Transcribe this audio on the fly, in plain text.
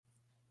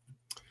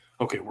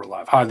Okay, we're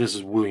live. Hi, this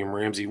is William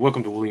Ramsey.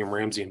 Welcome to William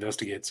Ramsey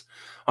Investigates.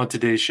 On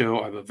today's show,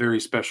 I have a very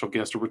special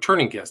guest, a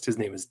returning guest. His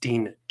name is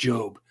Dean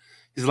Jobb.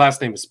 His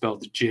last name is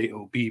spelled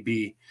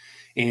Jobb.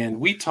 And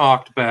we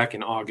talked back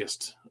in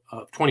August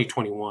of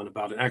 2021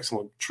 about an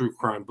excellent true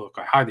crime book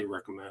I highly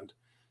recommend.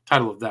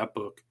 Title of that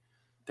book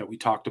that we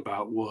talked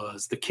about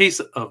was The Case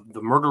of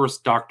the Murderous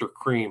Dr.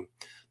 Cream,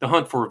 The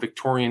Hunt for a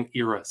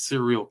Victorian-Era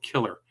Serial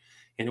Killer.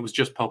 And it was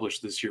just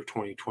published this year,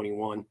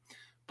 2021.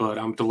 But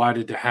I'm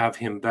delighted to have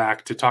him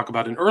back to talk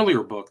about an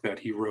earlier book that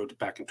he wrote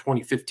back in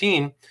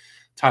 2015.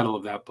 Title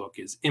of that book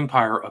is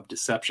Empire of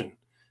Deception,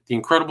 the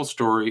incredible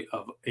story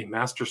of a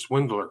master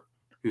swindler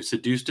who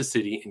seduced a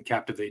city and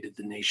captivated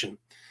the nation.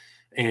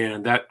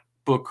 And that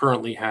book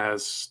currently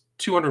has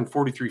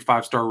 243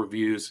 five-star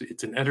reviews.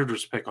 It's an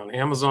editor's pick on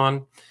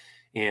Amazon.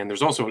 And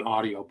there's also an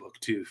audio book,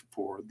 too,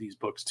 for these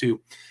books,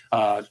 too.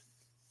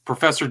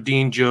 Professor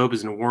Dean Jobb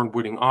is an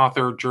award-winning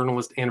author,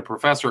 journalist, and a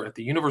professor at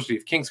the University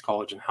of King's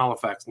College in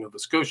Halifax, Nova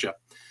Scotia,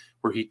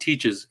 where he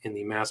teaches in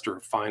the Master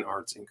of Fine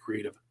Arts in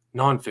Creative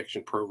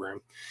Nonfiction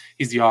program.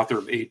 He's the author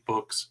of 8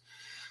 books.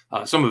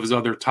 Some of his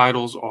other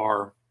titles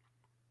are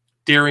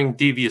Daring,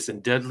 Devious,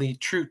 and Deadly,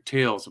 True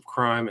Tales of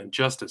Crime and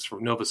Justice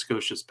from Nova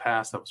Scotia's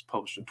Past. That was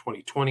published in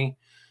 2020.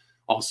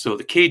 Also,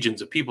 The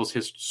Cajuns, A People's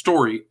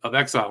Story of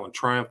Exile and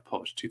Triumph,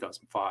 published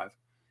 2005.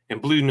 And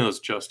Blue Nose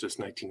Justice,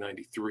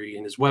 1993.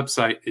 And his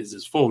website is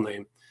his full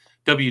name,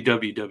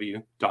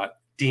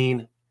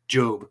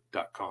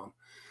 www.deanjobb.com.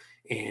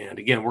 And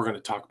again, we're going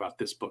to talk about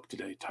this book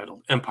today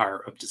titled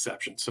Empire of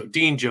Deception. So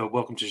Dean Jobb,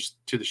 welcome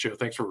to the show.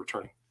 Thanks for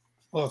returning.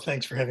 Well,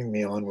 thanks for having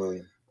me on,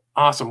 William.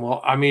 Awesome.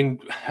 Well, I mean,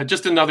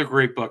 just another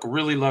great book. I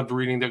really loved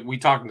reading that. We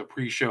talked in the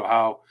pre-show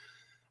how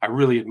I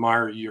really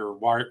admire your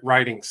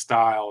writing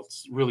style.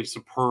 It's really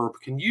superb.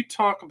 Can you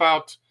talk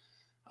about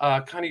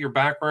kind of your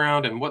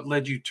background and what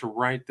led you to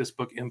write this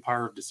book,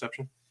 Empire of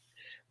Deception?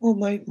 Well,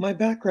 my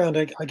background,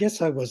 I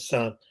guess I was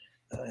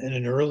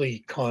an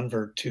early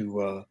convert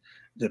to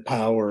the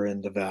power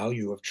and the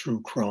value of true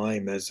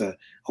crime as a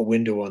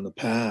window on the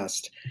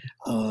past.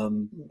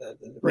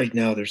 Right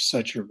now, there's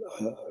such a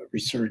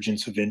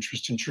resurgence of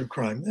interest in true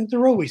crime.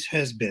 There always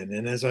has been.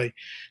 And as I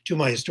do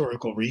my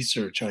historical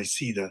research, I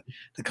see the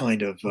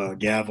kind of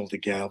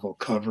gavel-to-gavel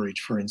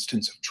coverage, for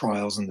instance, of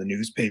trials in the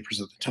newspapers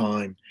at the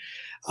time.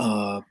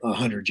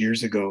 100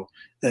 years ago,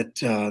 that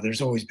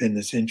there's always been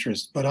this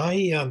interest. But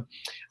I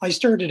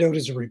started out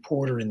as a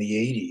reporter in the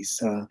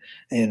 80s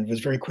and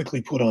was very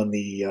quickly put on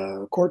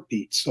the court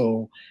beat.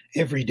 So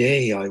every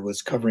day I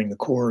was covering the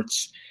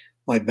courts.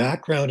 My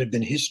background had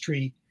been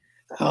history.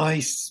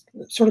 I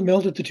sort of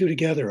melded the two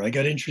together. I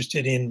got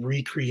interested in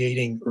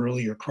recreating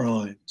earlier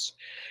crimes.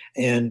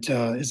 And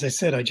as I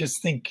said, I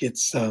just think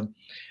it's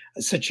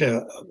such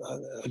a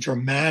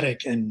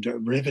dramatic and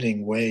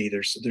riveting way.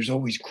 There's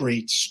always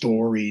great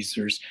stories.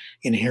 There's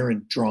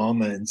inherent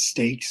drama and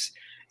stakes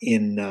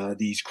in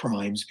these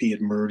crimes, be it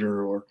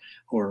murder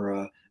or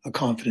a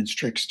confidence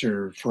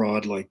trickster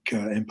fraud like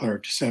Empire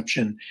of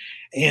Deception.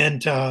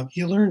 And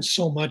you learn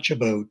so much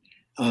about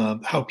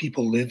how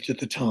people lived at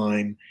the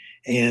time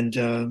and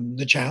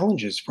the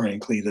challenges,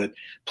 frankly, that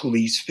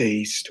police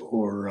faced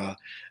or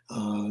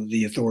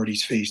the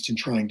authorities faced in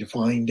trying to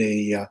find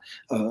a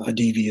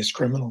devious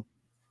criminal.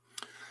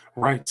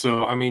 Right.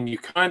 So, I mean, you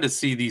kind of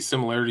see these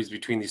similarities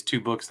between these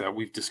two books that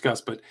we've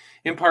discussed, but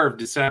Empire of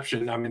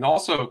Deception, I mean,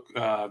 also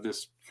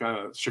this kind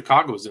of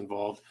Chicago is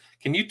involved.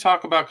 Can you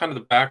talk about kind of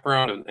the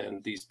background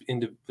and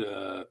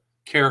the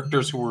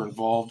characters who were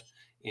involved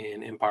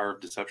in Empire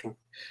of Deception?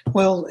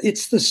 Well,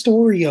 it's the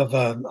story of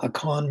a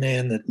con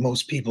man that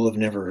most people have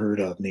never heard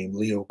of named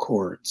Leo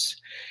Kortz.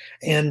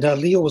 And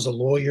Leo was a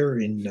lawyer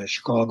in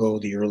Chicago,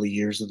 the early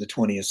years of the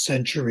 20th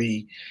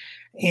century.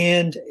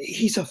 And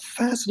he's a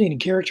fascinating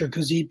character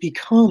because he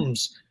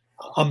becomes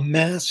a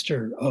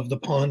master of the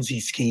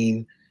Ponzi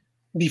scheme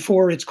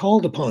before it's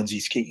called a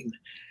Ponzi scheme.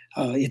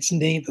 It's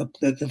named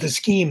the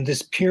scheme,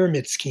 this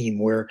pyramid scheme,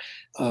 where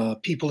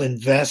people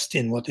invest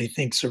in what they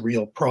think is a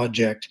real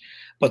project,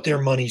 but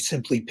their money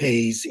simply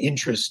pays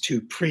interest to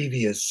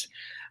previous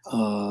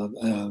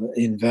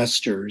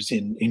investors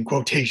in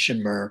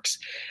quotation marks.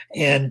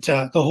 And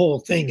the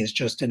whole thing is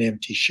just an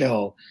empty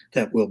shell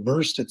that will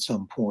burst at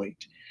some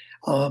point.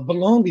 But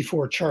long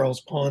before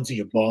Charles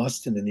Ponzi of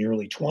Boston in the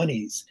early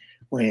 20s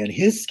ran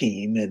his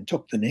scheme and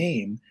took the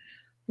name,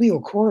 Leo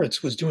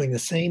Kortz was doing the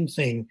same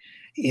thing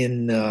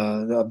in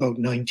about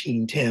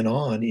 1910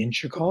 on in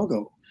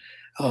Chicago,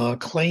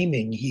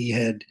 claiming he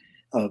had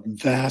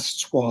vast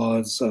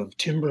swaths of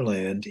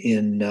timberland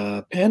in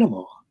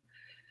Panama.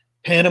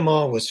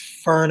 Panama was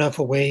far enough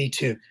away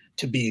to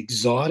be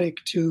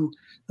exotic to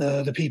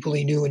the people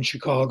he knew in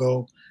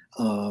Chicago.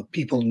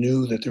 People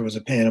knew that there was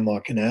a Panama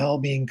Canal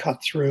being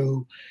cut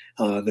through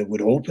that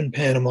would open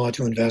Panama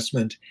to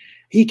investment.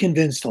 He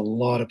convinced a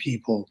lot of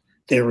people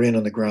they were in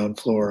on the ground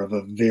floor of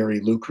a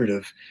very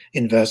lucrative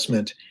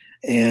investment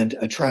and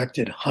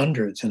attracted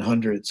hundreds and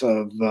hundreds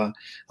of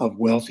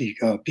wealthy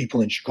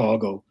people in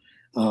Chicago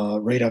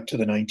right up to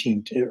the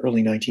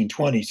early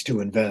 1920s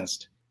to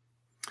invest.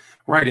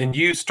 Right, and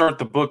you start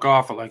the book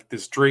off at, like,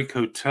 this Drake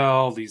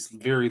hotel, these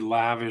very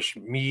lavish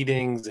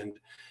meetings, and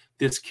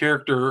this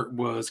character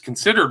was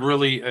considered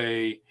really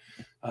a,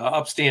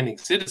 upstanding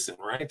citizen,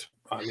 right?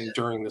 I mean,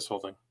 during this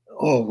whole thing.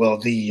 Oh, well,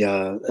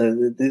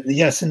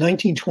 yes, in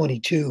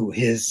 1922,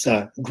 his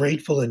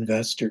grateful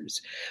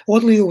investors.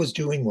 What Leo was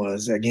doing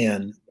was,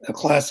 again, a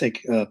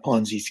classic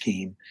Ponzi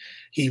scheme.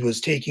 He was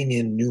taking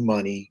in new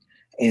money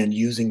and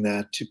using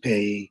that to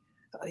pay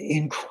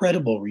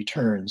incredible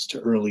returns to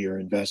earlier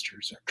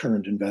investors or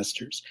current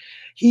investors.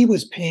 He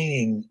was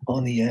paying,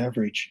 on the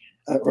average,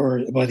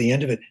 or by the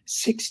end of it,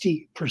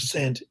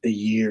 60% a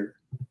year,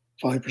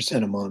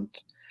 5% a month.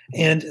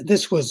 And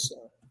this was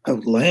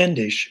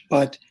outlandish,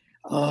 but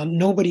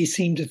nobody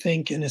seemed to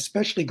think, and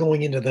especially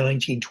going into the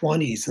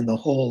 1920s and the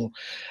whole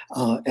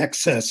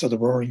excess of the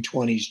Roaring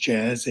Twenties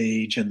jazz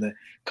age and the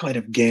kind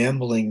of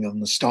gambling on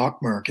the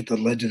stock market that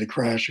led to the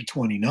crash of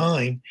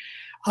 29,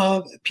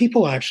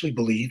 people actually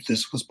believed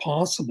this was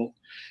possible.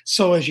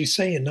 So, as you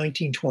say, in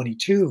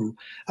 1922,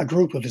 a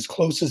group of his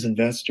closest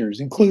investors,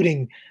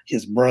 including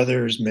his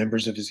brothers,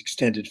 members of his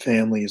extended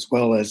family, as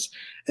well as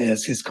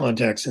his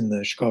contacts in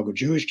the Chicago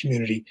Jewish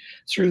community,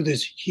 threw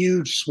this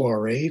huge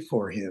soiree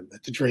for him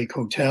at the Drake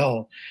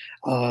Hotel.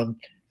 Um,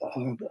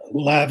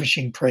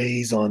 Lavishing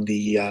praise on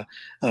this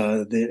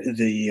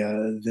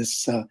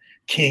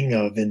king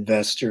of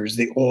investors,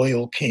 the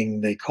oil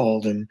king they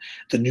called him,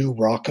 the new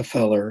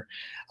Rockefeller,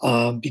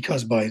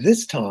 because by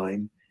this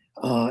time,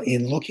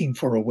 in looking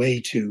for a way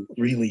to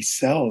really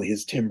sell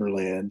his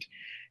timberland,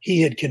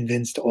 he had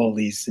convinced all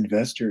these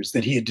investors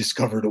that he had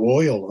discovered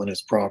oil on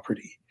his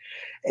property.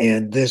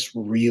 And this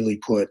really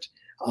put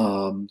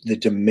the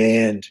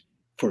demand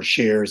for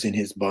shares in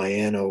his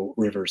Bayano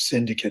River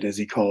Syndicate, as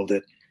he called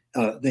it,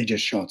 they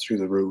just shot through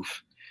the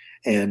roof.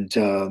 And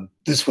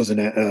this was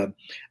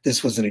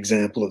an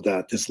example of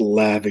that. This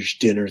lavish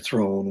dinner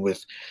thrown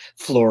with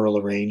floral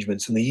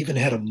arrangements, and they even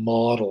had a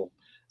model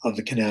of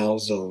the canal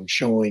zone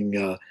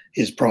showing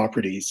his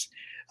properties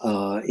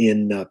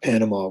in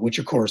Panama, which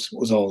of course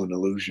was all an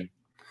illusion.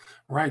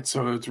 Right,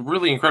 so it's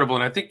really incredible,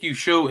 and I think you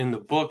show in the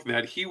book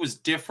that he was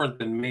different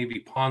than maybe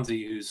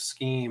Ponzi, whose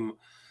scheme,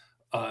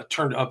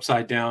 turned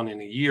upside down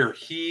in a year.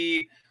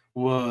 He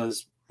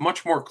was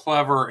much more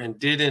clever and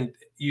didn't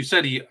you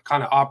said he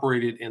kinda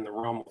operated in the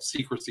realm of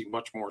secrecy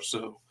much more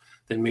so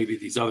than maybe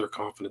these other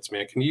confidence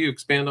man. Can you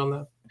expand on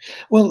that?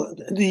 Well,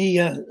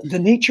 the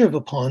nature of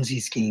a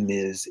Ponzi scheme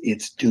is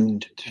it's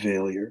doomed to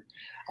failure.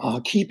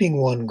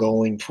 Keeping one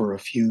going for a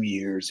few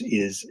years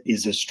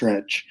is a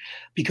stretch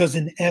because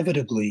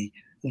inevitably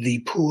the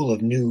pool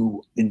of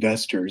new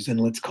investors,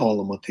 and let's call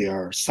them what they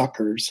are,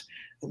 suckers,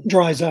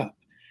 dries up.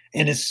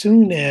 And as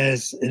soon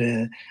as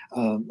a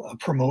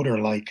promoter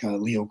like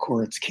Leo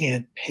Koritz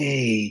can't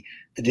pay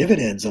the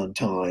dividends on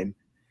time,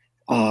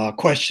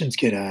 questions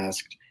get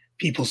asked,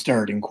 people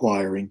start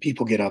inquiring,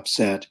 people get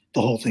upset, the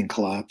whole thing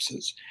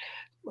collapses.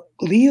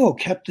 Leo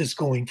kept this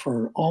going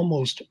for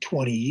almost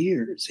 20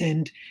 years,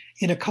 and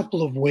in a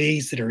couple of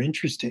ways that are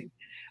interesting.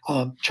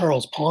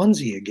 Charles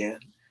Ponzi, again,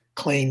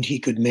 claimed he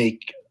could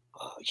make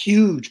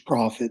huge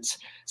profits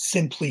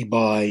simply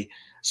by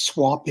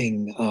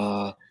swapping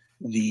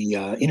the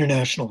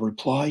international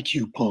reply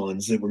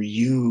coupons that were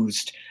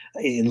used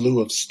in lieu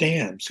of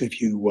stamps.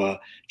 If you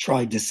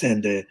tried to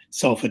send a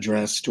self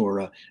addressed or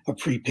a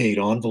prepaid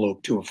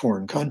envelope to a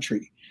foreign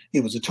country,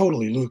 it was a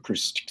totally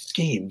lucrative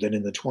scheme that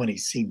in the 20s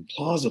seemed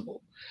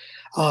plausible.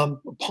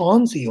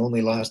 Ponzi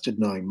only lasted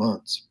 9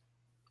 months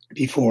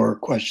before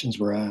questions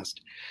were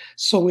asked.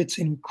 So it's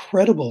an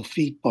incredible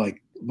feat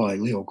by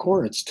Leo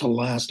Koritz to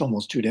last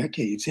almost 2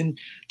 decades. In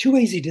two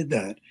ways he did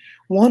that.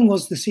 One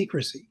was the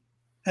secrecy.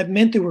 That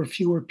meant there were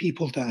fewer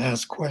people to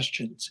ask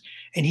questions.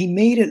 And he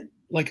made it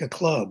like a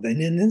club.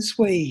 And in this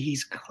way,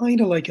 he's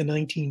kind of like a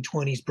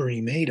 1920s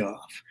Bernie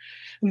Madoff.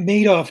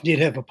 Madoff did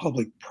have a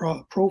public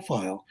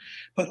profile,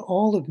 but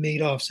all of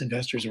Madoff's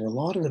investors, or a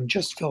lot of them,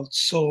 just felt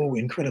so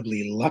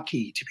incredibly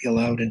lucky to be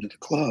allowed into the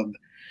club.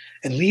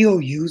 And Leo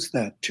used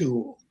that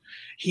tool.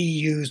 He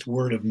used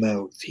word of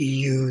mouth. He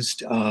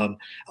used a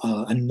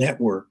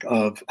network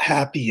of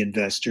happy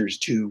investors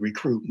to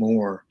recruit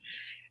more.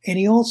 And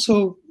he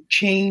also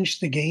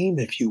changed the game,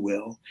 if you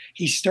will.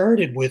 He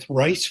started with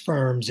rice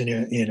farms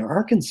in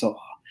Arkansas.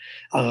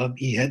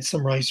 He had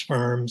some rice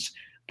farms,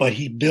 but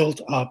he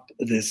built up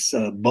this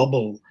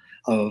bubble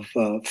of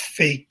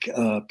fake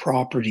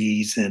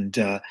properties and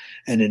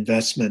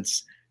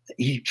investments.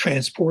 He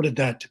transported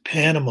that to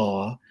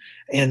Panama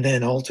and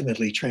then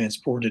ultimately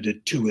transported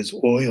it to his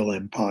oil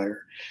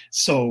empire.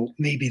 So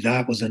maybe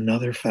that was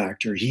another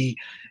factor. He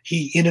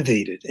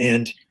innovated,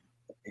 and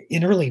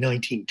in early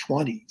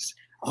 1920s,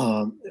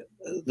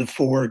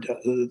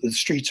 the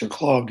streets are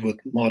clogged with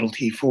Model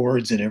T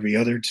Fords and every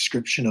other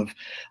description of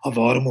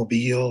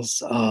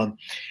automobiles.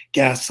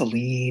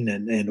 Gasoline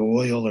and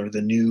oil are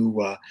the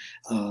new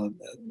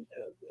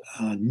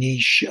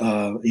niche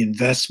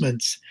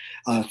investments.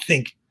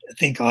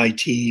 Think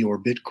IT or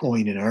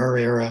Bitcoin in our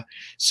era.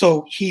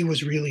 So he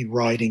was really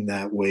riding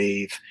that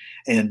wave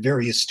and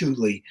very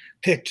astutely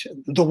picked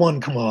the one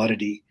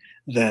commodity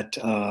that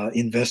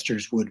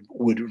investors would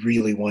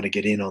really want to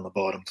get in on the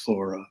bottom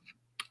floor of.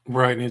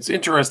 Right, and it's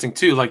interesting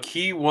too. Like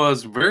he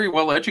was very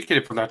well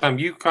educated for that time.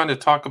 You kind of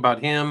talk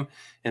about him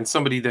and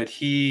somebody that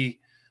he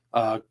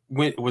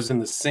was in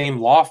the same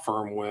law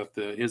firm with.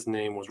 His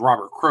name was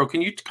Robert Crowe.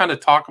 Can you kind of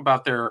talk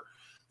about their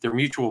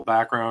mutual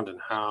background and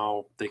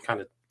how they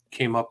kind of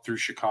came up through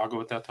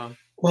Chicago at that time?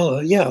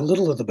 Well, yeah, a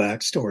little of the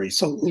backstory.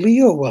 So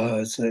Leo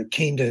was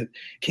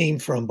came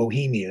from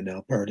Bohemia, now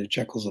part of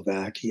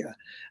Czechoslovakia,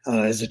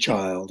 as a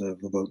child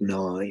of about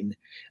 9.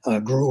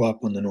 Grew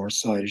up on the north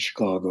side of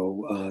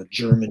Chicago,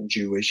 German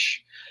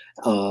Jewish,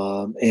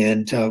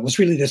 and was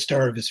really the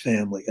star of his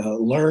family. A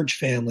large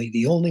family,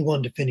 the only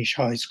one to finish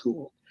high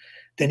school.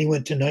 Then he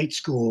went to night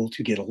school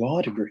to get a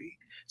law degree.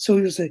 So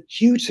he was a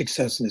huge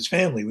success in his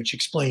family, which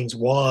explains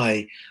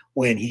why,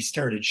 when he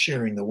started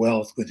sharing the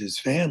wealth with his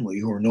family,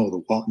 who were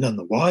none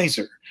the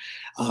wiser,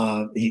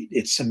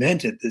 it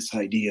cemented this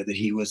idea that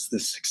he was the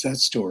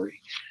success story.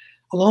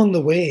 Along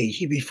the way,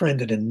 he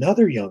befriended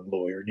another young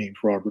lawyer named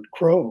Robert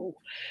Crowe.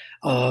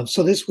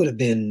 So this would have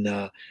been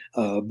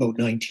about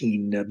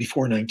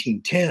before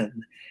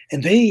 1910,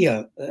 and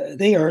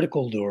they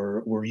articled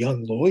or were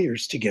young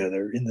lawyers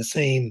together in the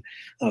same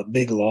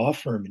big law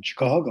firm in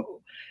Chicago.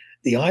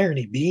 The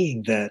irony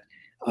being that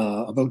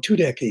about 2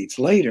 decades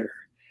later,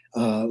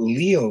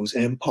 Leo's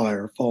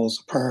empire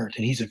falls apart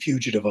and he's a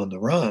fugitive on the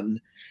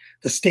run.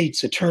 The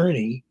state's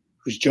attorney,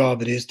 whose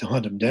job it is to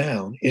hunt him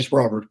down, is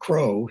Robert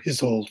Crowe,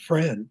 his old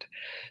friend.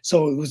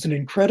 So it was an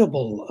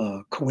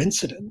incredible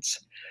coincidence,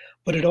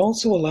 but it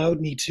also allowed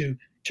me to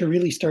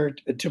really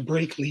start to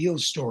break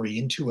Leo's story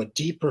into a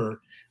deeper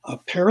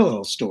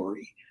parallel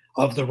story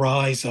of the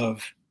rise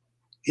of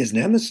his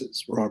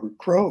nemesis, Robert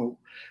Crowe,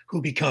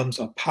 who becomes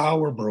a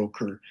power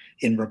broker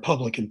in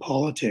Republican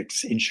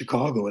politics in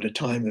Chicago at a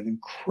time of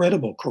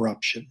incredible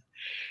corruption.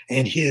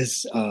 And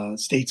his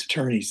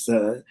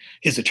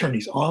his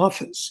attorney's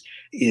office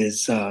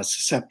is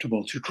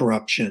susceptible to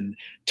corruption,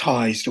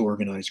 ties to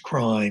organized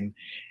crime.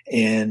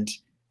 And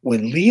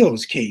when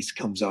Leo's case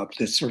comes up,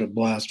 this sort of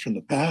blast from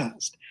the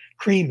past,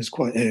 Crowe is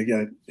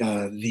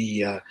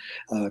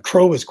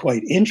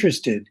quite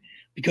interested,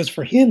 because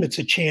for him it's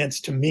a chance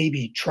to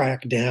maybe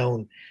track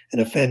down an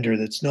offender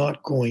that's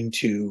not going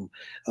to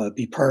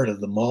be part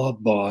of the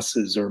mob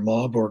bosses or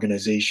mob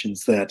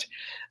organizations that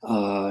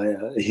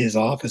his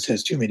office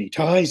has too many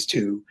ties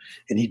to,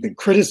 and he'd been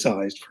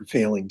criticized for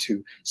failing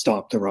to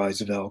stop the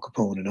rise of Al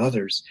Capone and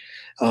others.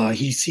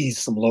 He sees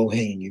some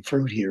low-hanging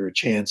fruit here, a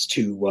chance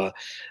to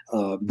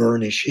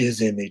burnish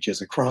his image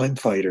as a crime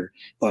fighter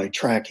by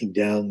tracking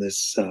down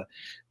this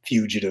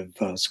fugitive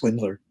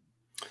swindler.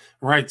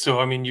 Right. So,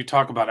 I mean, you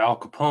talk about Al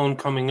Capone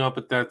coming up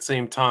at that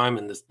same time,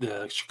 and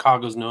the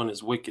Chicago's known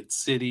as Wicked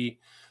City.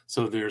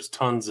 So there's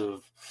tons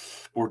of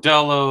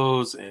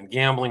bordellos and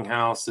gambling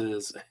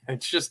houses.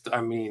 It's just,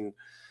 I mean,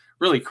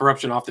 really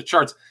corruption off the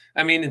charts.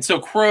 I mean, and so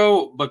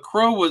Crowe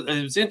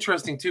it was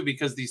interesting too,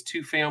 because these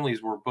two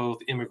families were both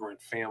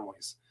immigrant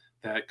families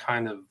that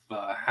kind of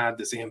had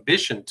this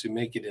ambition to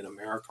make it in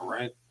America,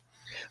 right?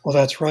 Well,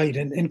 that's right.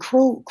 And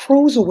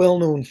Crow's a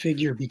well-known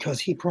figure because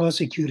he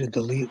prosecuted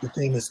the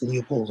famous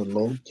Leopold and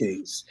Loeb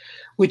case,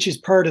 which is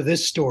part of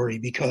this story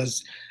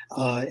because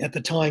at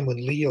the time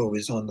when Leo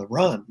is on the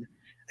run,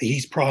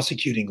 he's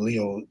prosecuting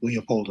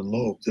Leopold and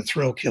Loeb, the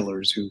thrill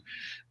killers who,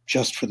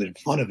 just for the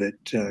fun of it,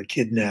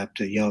 kidnapped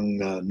a young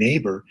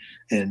neighbor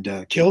and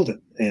killed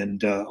him,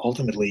 and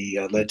ultimately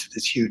led to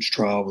this huge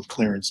trial with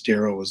Clarence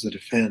Darrow as the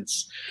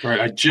defense. Right.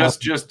 I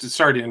just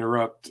sorry to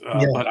interrupt,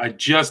 Yeah, but I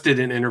just did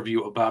an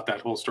interview about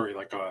that whole story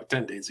like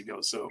 10 days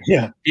ago. So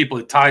yeah,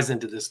 it ties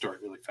into this story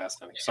really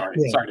fascinating. yeah.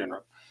 Sorry to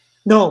interrupt.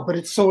 No, but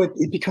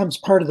it becomes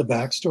part of the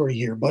backstory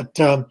here. But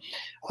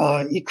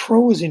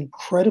Crow is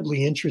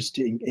incredibly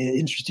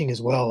interesting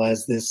as well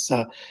as this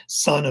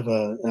son of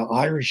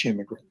Irish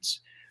immigrants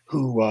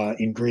who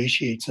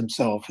ingratiates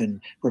himself in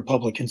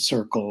Republican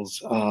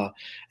circles.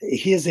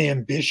 His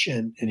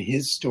ambition and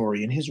his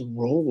story and his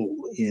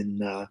role in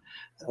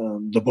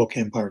the book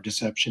Empire of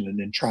Deception and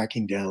in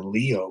tracking down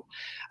Leo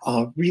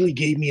really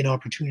gave me an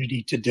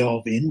opportunity to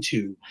delve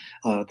into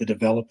the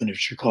development of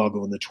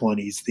Chicago in the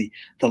 20s, the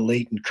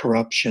latent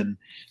corruption.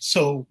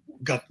 So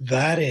got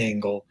that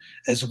angle,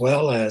 as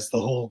well as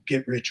the whole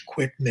get rich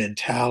quick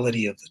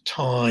mentality of the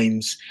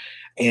times,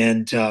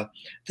 and the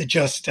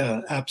just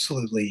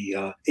absolutely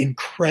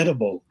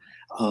incredible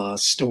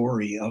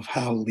story of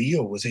how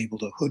Leo was able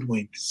to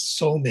hoodwink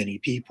so many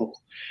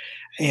people.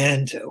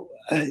 And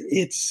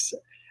it's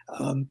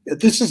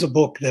this is a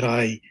book that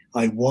I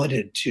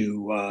wanted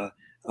to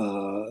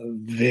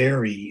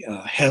very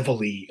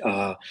heavily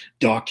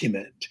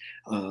document.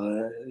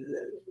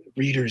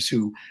 Readers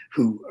who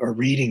are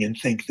reading and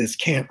think this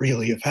can't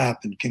really have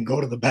happened can go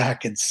to the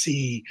back and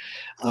see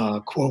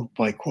quote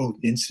by quote,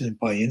 incident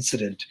by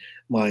incident,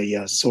 my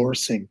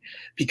sourcing,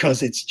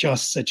 because it's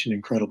just such an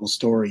incredible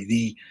story.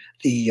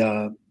 The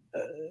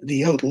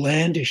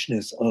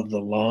outlandishness of the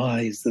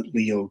lies that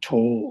Leo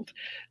told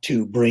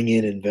to bring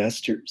in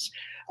investors.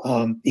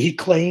 He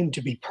claimed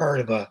to be part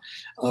of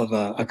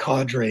a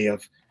cadre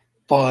of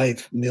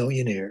 5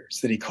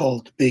 millionaires that he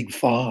called the Big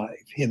Five,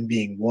 him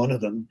being one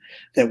of them,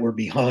 that were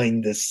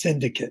behind this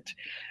syndicate.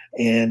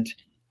 And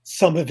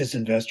one of his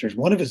investors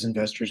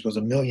was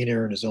a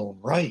millionaire in his own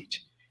right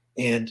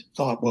and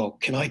thought, well,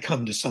 can I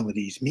come to some of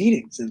these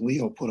meetings? And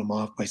Leo put him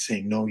off by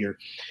saying, no, you're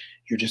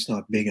just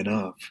not big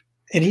enough.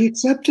 And he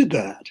accepted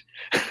that.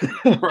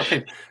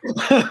 Right.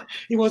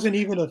 He wasn't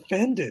even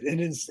offended. And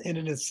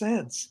in a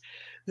sense,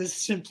 this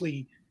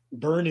simply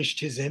burnished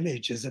his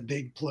image as a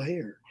big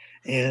player.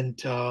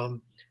 And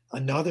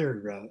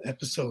another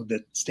episode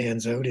that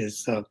stands out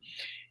is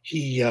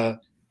he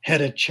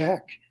had a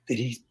check that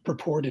he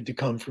purported to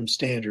come from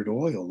Standard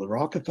Oil, the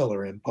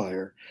Rockefeller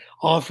empire,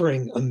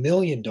 offering $1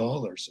 million,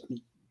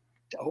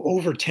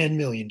 over $10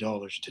 million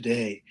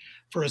today,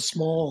 for a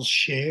small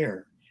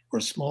share or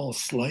a small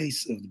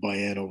slice of the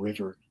Bayano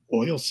River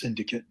oil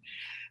syndicate,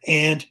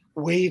 and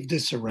waved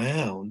this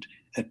around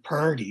at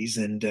parties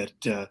and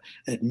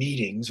at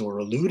meetings, or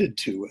alluded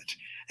to it,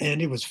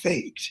 and it was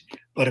faked.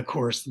 But of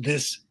course,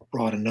 this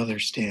brought another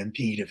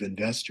stampede of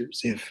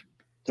investors. If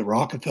the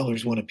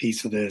Rockefellers want a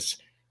piece of this,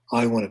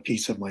 I want a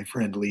piece of my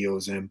friend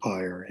Leo's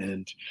empire.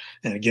 And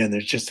again,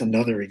 there's just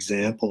another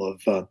example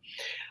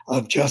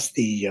of just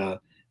the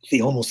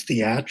almost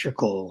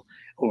theatrical,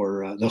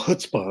 or the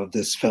chutzpah of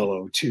this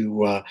fellow,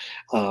 to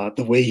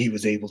the way he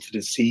was able to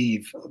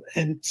deceive.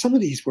 And some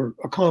of these were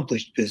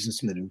accomplished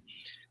businessmen who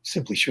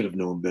simply should have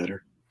known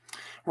better.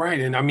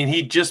 Right. And I mean,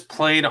 he just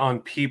played on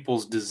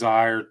people's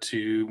desire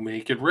to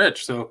make it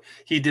rich. So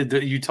he did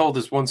you told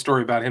this one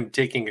story about him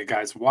taking a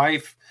guy's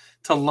wife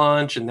to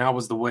lunch, and that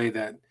was the way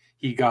that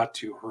he got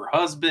to her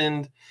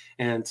husband.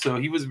 And so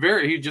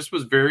he just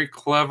was very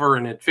clever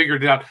and had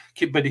figured it out.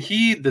 But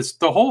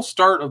the whole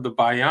start of the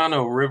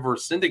Bayano River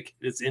Syndicate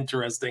is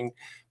interesting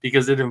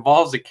because it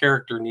involves a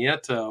character,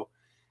 Nieto,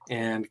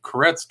 and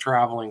Corret's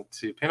traveling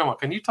to Panama.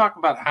 Can you talk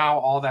about how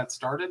all that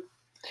started?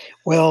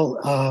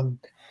 Well,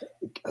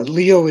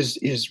 Leo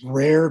is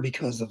rare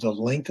because of the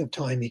length of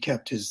time he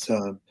kept his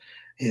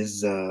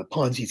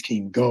Ponzi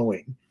scheme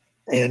going.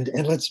 And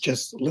let's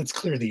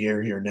clear the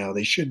air here now.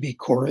 They should be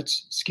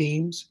Corret's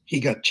schemes. He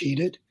got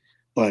cheated,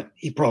 but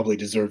he probably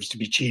deserves to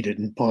be cheated,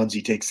 and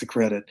Ponzi takes the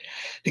credit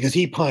because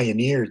he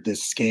pioneered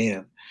this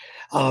scam.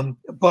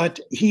 But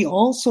he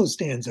also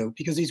stands out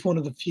because he's one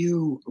of the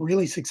few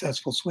really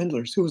successful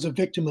swindlers who was a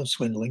victim of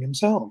swindling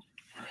himself.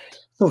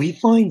 So he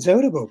finds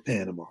out about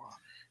Panama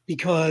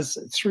because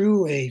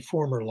through a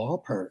former law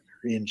partner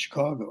in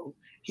Chicago,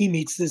 he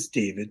meets this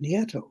David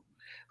Nieto,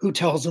 who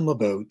tells him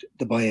about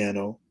the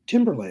Bayano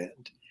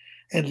timberland.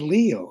 And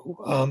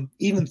Leo,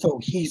 even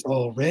though he's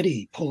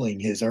already pulling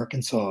his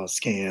Arkansas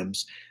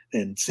scams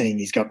and saying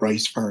he's got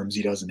rice farms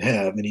he doesn't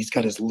have, and he's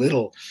got his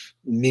little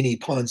mini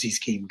Ponzi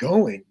scheme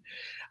going,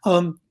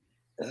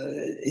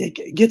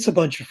 it gets a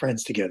bunch of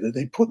friends together.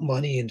 They put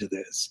money into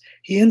this.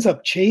 He ends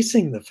up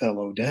chasing the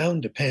fellow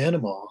down to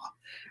Panama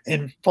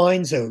and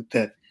finds out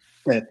that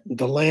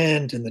the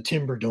land and the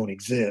timber don't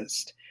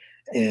exist.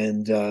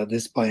 And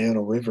this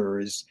Bayano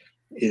River is,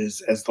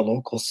 as the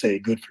locals say,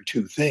 good for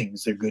two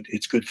things.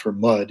 It's good for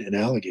mud and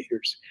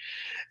alligators.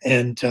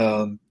 And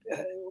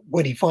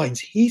when he finds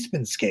he's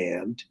been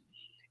scammed,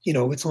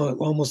 it's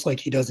almost like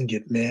he doesn't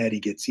get mad, he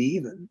gets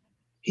even.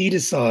 He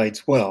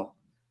decides, well,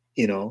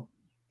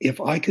 if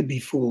I could be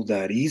fooled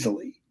that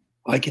easily,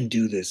 I can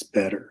do this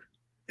better.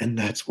 And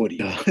that's what he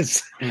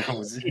does.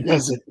 He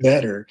does it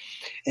better.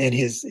 And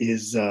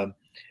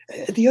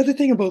the other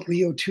thing about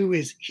Leo too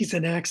is he's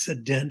an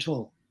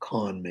accidental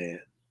con man.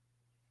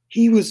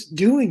 He was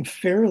doing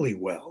fairly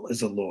well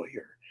as a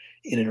lawyer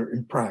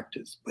in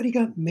practice, but he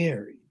got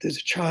married. There's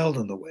a child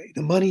on the way.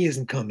 The money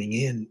isn't coming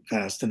in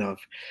fast enough.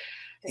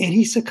 And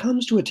he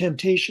succumbs to a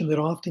temptation that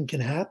often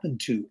can happen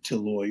to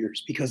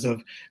lawyers because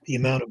of the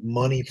amount of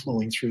money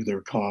flowing through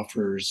their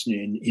coffers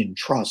in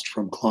trust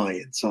from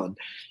clients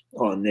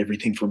on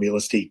everything from real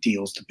estate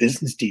deals to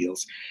business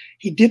deals.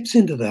 He dips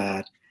into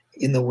that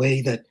in the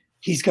way that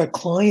he's got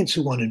clients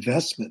who want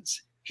investments.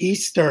 He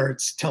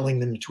starts telling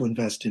them to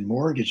invest in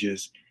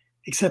mortgages,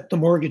 except the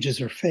mortgages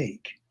are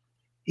fake.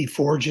 He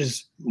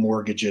forges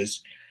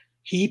mortgages.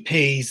 He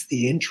pays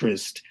the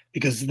interest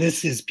because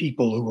this is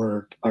people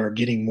who are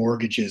getting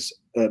mortgages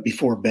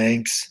before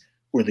banks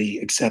were the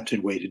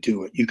accepted way to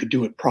do it. You could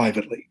do it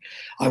privately.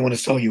 I want to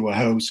sell you a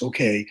house.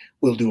 Okay,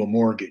 we'll do a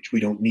mortgage. We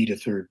don't need a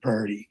third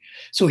party.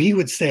 So he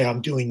would say,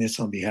 I'm doing this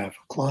on behalf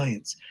of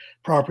clients.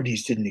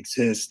 Properties didn't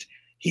exist.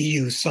 He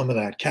used some of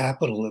that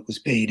capital that was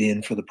paid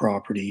in for the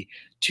property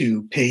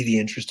to pay the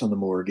interest on the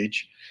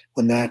mortgage.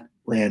 When that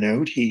ran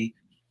out, he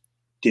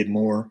did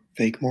more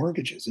fake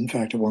mortgages. In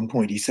fact, at one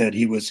point he said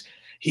he was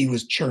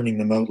churning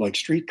them out like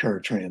streetcar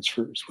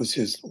transfers was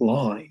his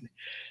line.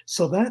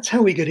 So that's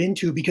how he got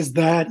into, because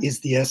that is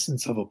the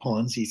essence of a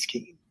Ponzi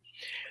scheme.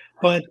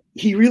 But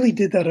he really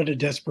did that out of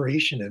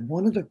desperation. And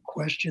one of the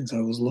questions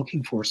I was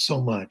looking for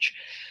so much,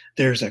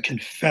 there's a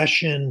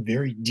confession,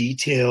 very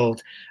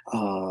detailed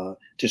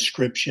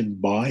description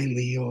by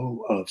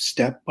Leo of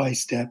step by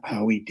step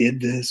how he did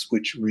this,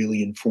 which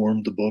really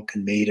informed the book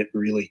and made it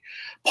really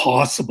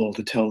possible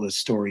to tell this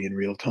story in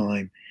real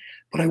time.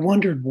 But I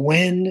wondered,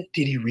 when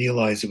did he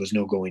realize there was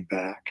no going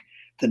back?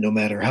 That no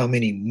matter how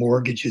many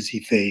mortgages he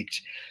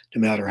faked,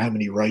 no matter how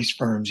many rice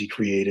farms he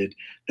created,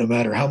 no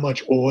matter how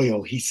much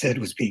oil he said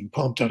was being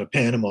pumped out of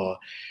Panama,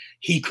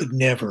 he could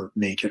never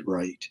make it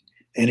right.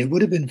 And it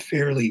would have been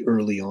fairly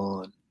early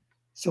on.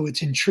 So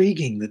it's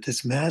intriguing that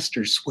this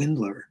master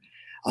swindler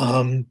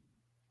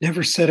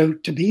never set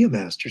out to be a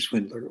master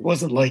swindler. It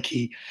wasn't like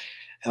he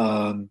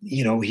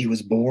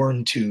was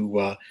born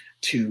to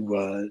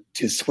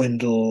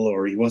swindle,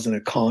 or he wasn't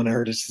a con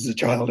artist as a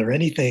child or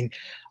anything.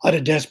 Out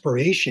of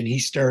desperation, he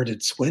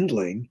started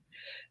swindling,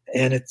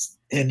 and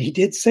he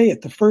did say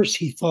at the first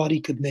he thought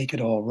he could make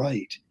it all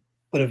right,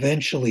 but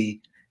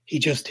eventually he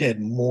just had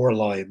more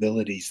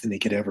liabilities than he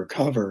could ever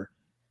cover.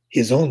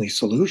 His only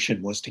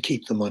solution was to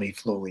keep the money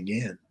flowing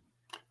in.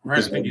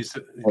 Right. I think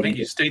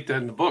you state that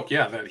in the book.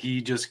 Yeah, that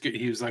he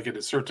was like, at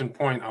a certain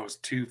point, I was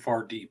too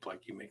far deep.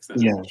 Like, he makes that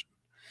admission.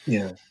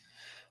 Yeah.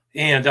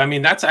 And I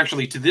mean, that's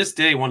actually, to this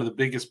day, one of the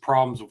biggest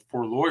problems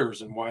for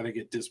lawyers and why they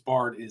get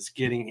disbarred is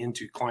getting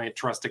into client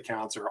trust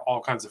accounts or all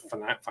kinds of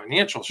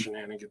financial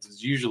shenanigans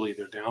is usually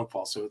their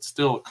downfall. So it's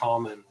still a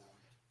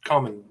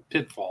common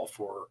pitfall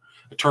for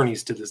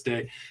attorneys to this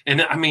day.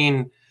 And I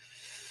mean,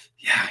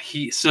 yeah,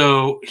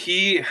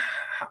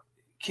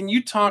 can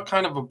you talk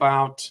kind of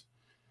about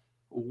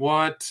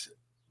what,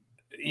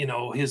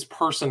 his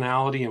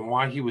personality and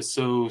why he was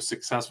so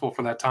successful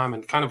for that time,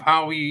 and kind of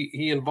how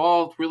he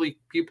involved really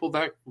people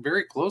that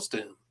very close to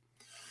him?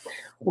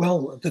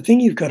 Well, the thing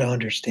you've got to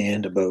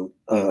understand about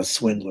a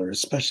swindler,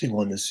 especially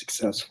one that's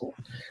successful,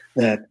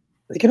 that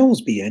they can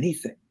almost be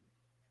anything,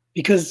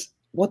 because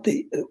what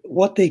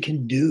they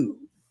can do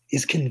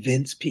is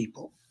convince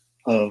people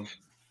of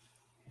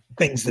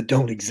things that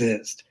don't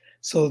exist.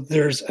 So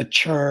there's a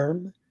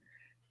charm,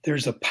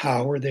 there's a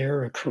power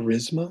there, a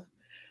charisma,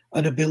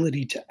 an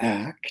ability to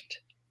act.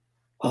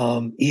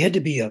 He had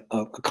to be a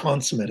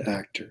consummate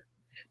actor,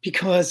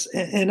 because,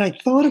 and I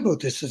thought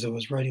about this as I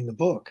was writing the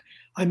book.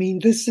 I mean,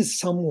 this is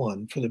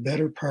someone for the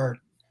better part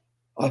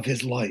of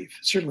his life,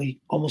 certainly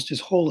almost his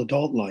whole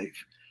adult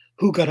life,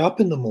 who got up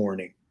in the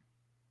morning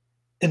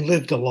and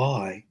lived a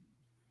lie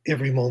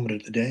every moment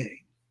of the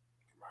day,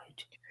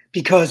 Right.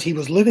 because he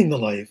was living the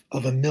life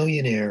of a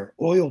millionaire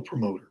oil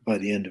promoter by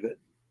the end of it,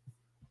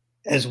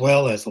 as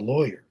well as a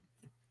lawyer.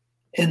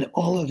 And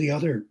all of the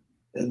other,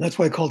 and that's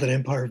why I called it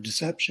Empire of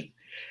Deception.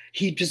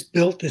 He just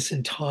built this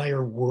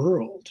entire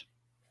world.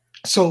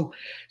 So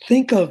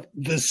think of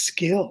the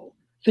skill,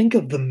 think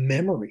of the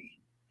memory.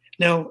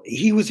 Now,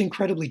 he was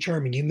incredibly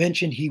charming. You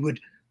mentioned he would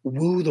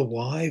woo the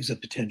wives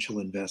of potential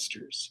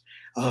investors.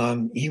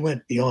 He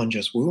went beyond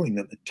just wooing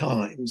them at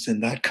times,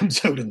 and that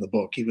comes out in the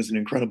book. He was an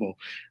incredible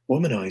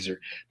womanizer,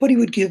 but he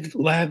would give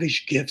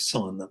lavish gifts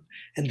on them,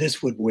 and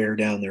this would wear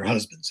down their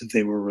husbands if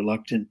they were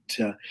reluctant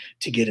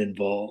to get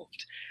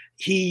involved.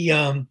 He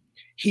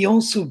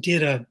also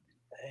did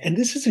and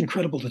this is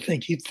incredible to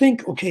think. You'd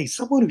think, okay,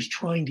 someone who's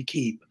trying to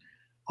keep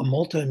a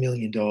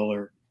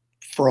multi-million-dollar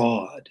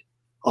fraud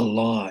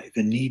alive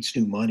and needs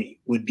new money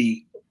would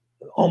be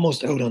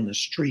almost out on the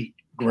street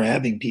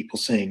grabbing people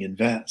saying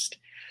invest.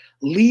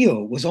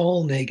 Leo was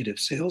all negative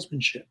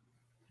salesmanship.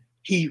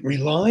 He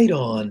relied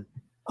on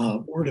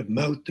word of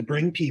mouth to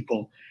bring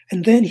people,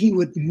 and then he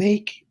would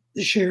make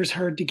the shares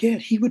hard to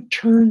get. He would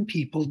turn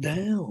people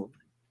down,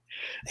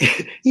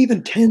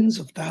 even tens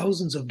of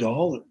thousands of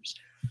dollars,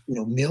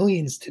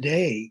 millions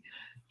today.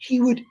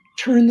 He would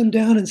turn them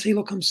down and say,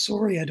 look, I'm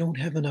sorry, I don't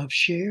have enough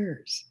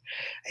shares.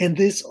 And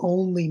this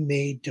only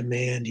made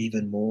demand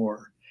even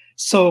more.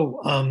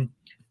 So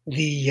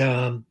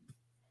the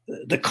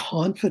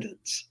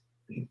confidence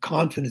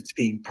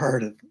being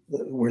part of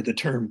where the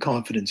term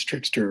confidence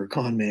trickster or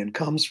con man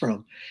comes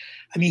from.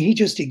 I mean, he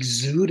just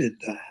exuded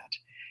that,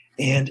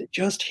 and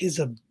just his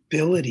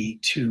ability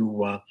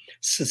to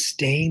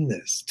sustain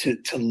this,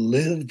 to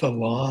live the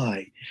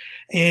lie.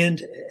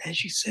 And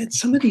as you said,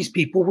 some of these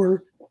people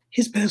were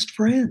his best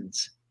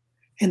friends,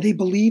 and they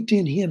believed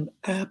in him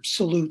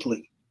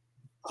absolutely.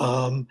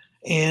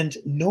 And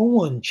no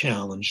one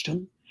challenged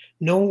him.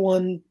 No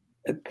one,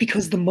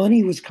 because the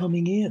money was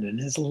coming in.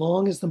 And as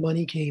long as the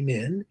money came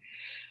in,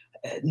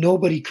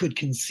 nobody could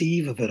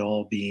conceive of it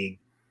all being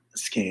a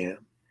scam.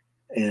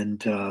 And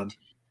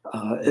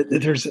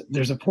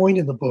there's a point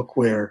in the book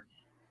where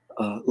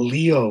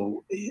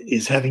Leo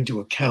is having to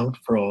account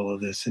for all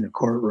of this in a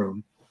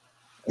courtroom.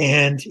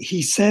 And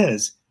he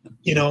says,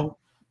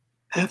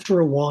 after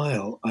a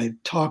while, I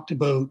talked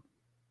about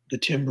the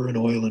timber and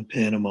oil in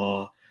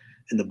Panama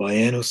and the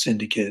Baiano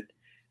Syndicate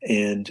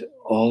and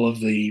all of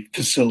the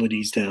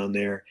facilities down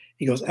there.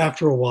 He goes,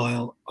 after a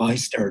while, I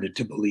started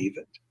to believe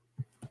it.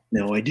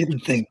 Now, I didn't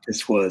think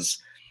this was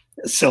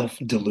a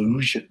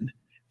self-delusion,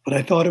 but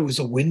I thought it was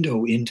a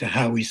window into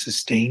how he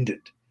sustained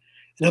it.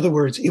 In other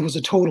words, it was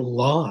a total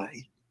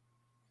lie,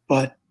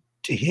 but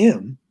to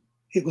him,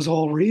 it was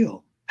all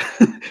real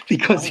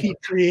because he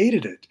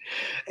created it.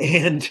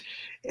 And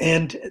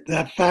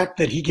that fact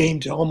that he came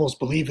to almost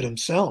believe it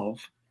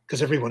himself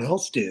because everyone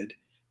else did,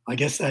 I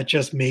guess that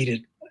just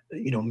made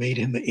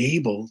him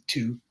able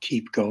to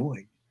keep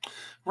going.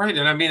 Right,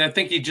 and I mean, I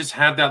think he just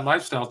had that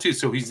lifestyle too.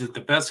 So he's at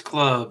the best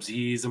clubs.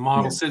 He's a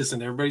model Yeah.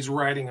 citizen. Everybody's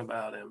writing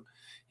about him.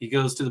 He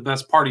goes to the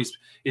best parties.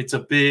 It's a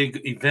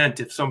big event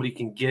if somebody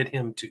can get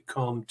him to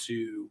come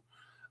to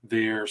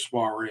their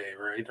soiree,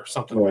 right, or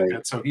something like Right.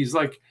 that. So he's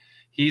like,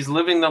 he's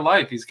living the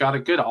life. He's got a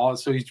good all.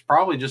 So he's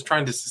probably just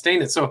trying to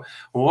sustain it. So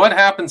what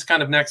happens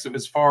kind of next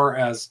as far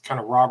as kind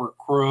of Robert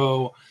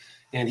Crowe,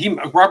 and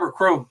Robert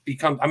Crowe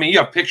becomes. I mean, you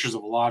have pictures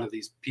of a lot of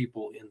these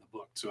people in the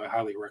book, so I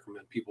highly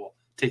recommend people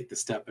take the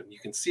step and you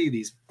can see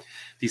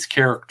these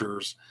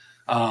characters.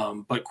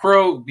 But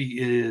Crowe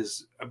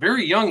is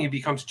very young. He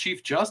becomes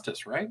Chief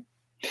Justice, right?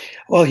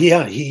 Well,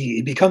 yeah,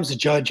 he becomes a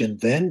judge and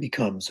then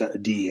becomes a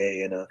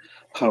DA and a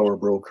power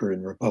broker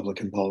in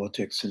Republican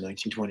politics in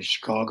 1920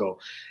 Chicago,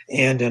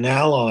 and an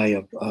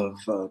ally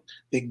of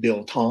Big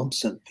Bill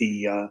Thompson,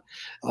 the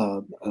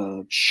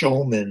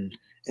showman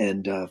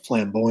and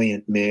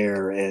flamboyant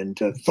mayor and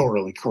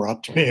thoroughly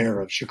corrupt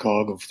mayor of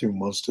Chicago through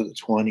most of the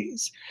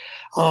 20s.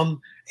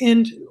 Um,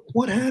 and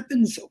what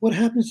happens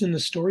in the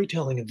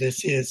storytelling of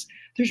this is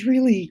there's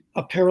really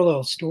a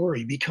parallel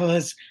story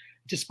because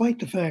despite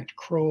the fact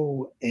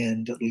Crow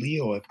and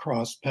Leo have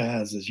crossed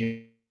paths as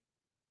young,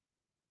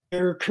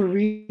 their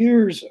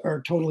careers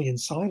are totally in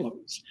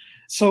silos.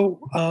 So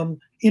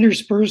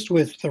interspersed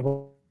with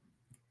the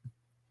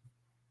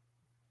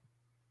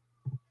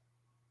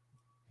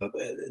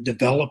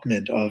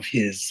development of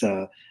his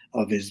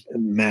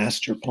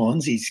master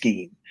Ponzi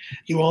scheme.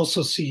 You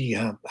also see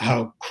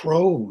how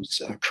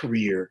Crow's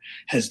career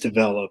has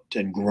developed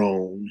and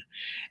grown,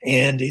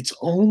 and it's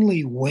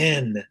only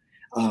when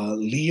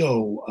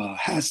Leo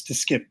has to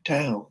skip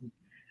town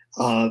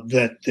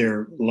that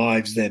their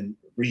lives then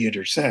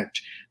reintersect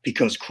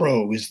because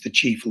Crow is the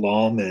chief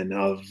lawman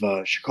of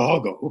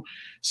Chicago.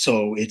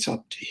 So it's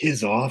up to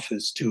his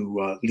office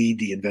to lead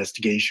the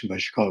investigation by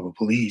Chicago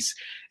police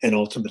and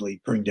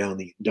ultimately bring down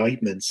the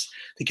indictments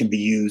that can be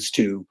used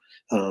to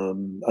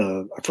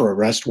for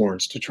arrest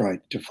warrants to try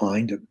to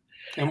find him.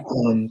 And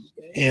Um,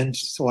 and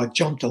so I've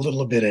jumped a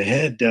little bit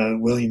ahead,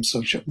 William.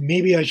 So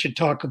maybe I should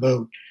talk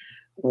about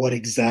what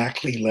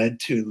exactly led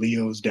to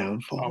Leo's I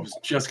downfall. was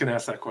just going to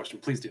ask that question.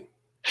 Please do.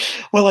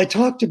 Well, I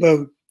talked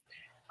about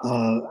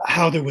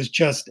how there was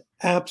just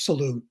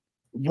absolute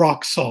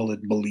rock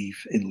solid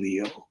belief in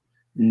Leo.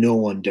 No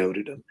one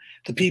doubted him.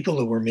 The people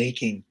who were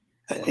making,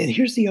 and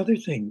here's the other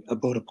thing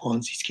about a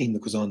Ponzi scheme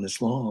that goes on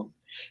this long.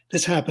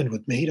 This happened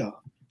with Madoff.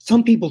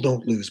 Some people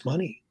don't lose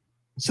money.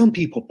 Some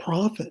people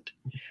profit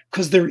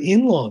because they're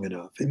in long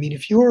enough. I mean,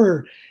 if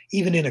you're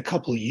even in a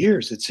couple of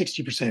years at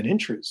 60%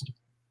 interest,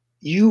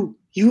 you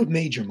have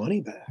made your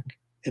money back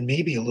and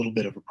maybe a little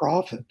bit of a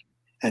profit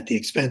at the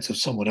expense of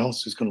someone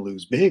else who's going to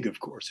lose big, of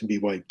course, and be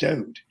wiped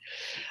out.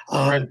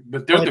 Right, Um,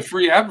 but they're but the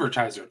free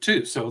advertiser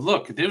too. So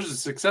look, there's a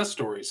success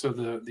story. So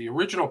the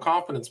original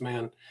Confidence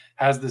Man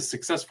has this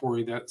success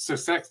story that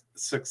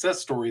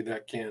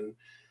can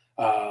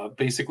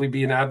basically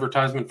be an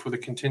advertisement for the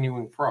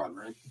continuing fraud,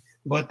 right?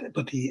 but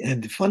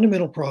the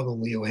fundamental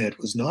problem Leo had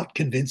was not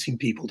convincing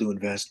people to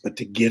invest, but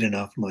to get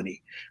enough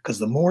money. Because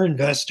the more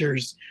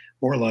investors,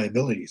 more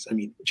liabilities. I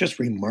mean, just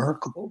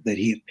remarkable that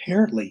he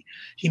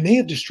may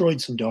have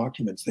destroyed some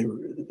documents.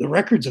 The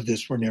records of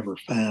this were never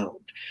found,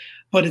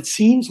 but it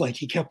seems like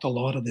he kept a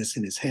lot of this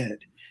in his head.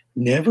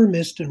 Never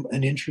missed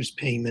an interest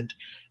payment,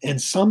 and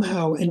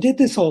did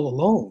this all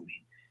alone.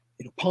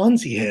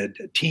 Ponzi had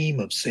a team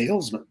of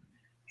salesmen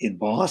in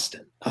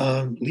Boston.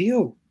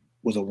 Leo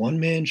was a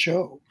one-man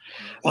show.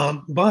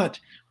 But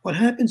what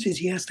happens is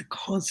he has to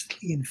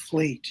constantly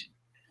inflate.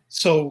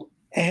 So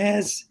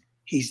as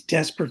he's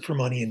desperate for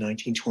money in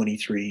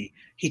 1923,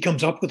 he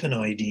comes up with an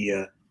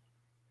idea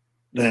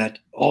that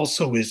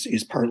also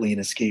is partly an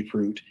escape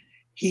route.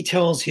 He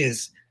tells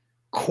his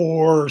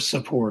core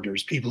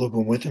supporters, people who've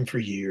been with him for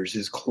years,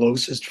 his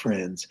closest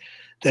friends,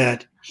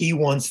 that he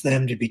wants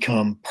them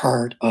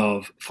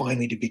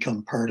finally to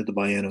become part of the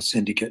Baiano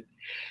Syndicate.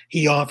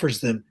 He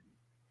offers them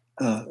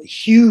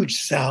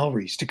huge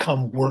salaries to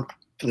come work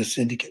for the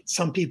syndicate.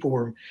 Some people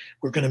were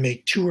going to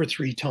make 2 or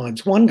 3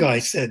 times. One guy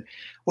said,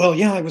 "Well,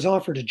 yeah, I was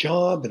offered a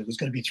job, and it was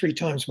going to be 3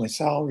 times my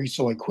salary,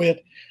 so I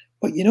quit.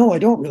 But I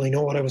don't really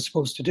know what I was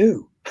supposed to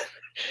do."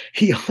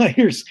 he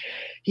hires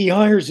he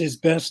hires his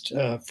best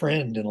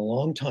friend and a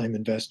longtime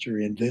investor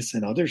in this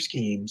and other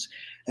schemes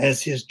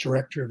as his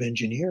director of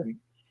engineering.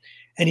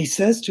 And he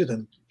says to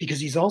them, because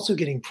he's also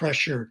getting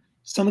pressure,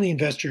 some of the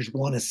investors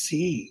want to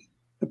see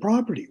the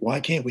property. Why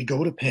can't we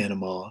go to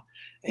Panama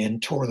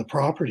and tour the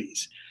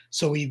properties?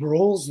 So he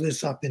rolls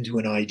this up into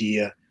an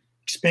idea,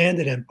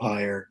 expanded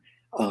empire.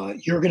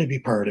 You're going to be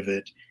part of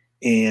it.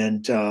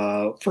 And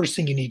first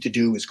thing you need to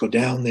do is go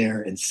down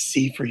there and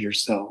see for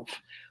yourself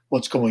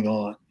what's going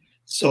on.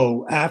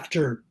 So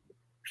after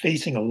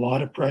facing a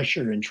lot of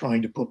pressure and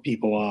trying to put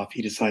people off,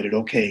 he decided,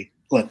 okay,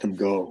 let them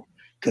go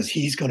because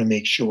he's going to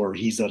make sure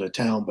he's out of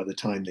town by the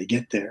time they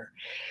get there.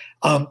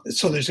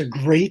 So there's a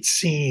great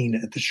scene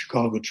at the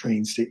Chicago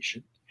train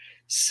station.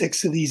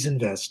 6 of these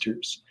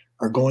investors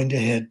are going to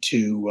head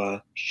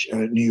to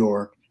New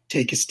York,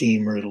 take a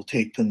steamer. It'll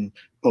take them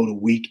about a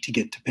week to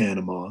get to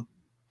Panama.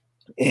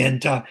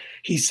 And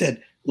he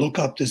said, look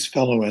up this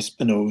fellow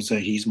Espinoza.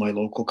 He's my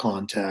local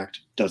contact.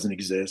 Doesn't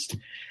exist.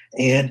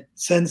 And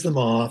sends them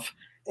off.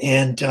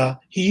 And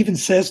he even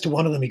says to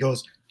one of them, he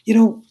goes,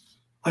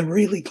 I'm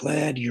really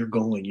glad you're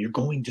going. You're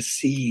going to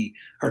see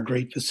our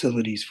great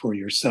facilities for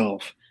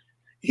yourself.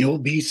 You'll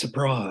be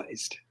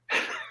surprised.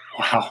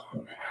 Wow.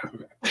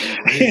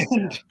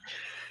 And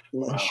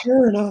wow.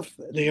 Sure enough,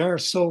 they are.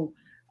 So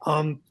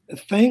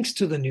thanks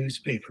to the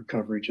newspaper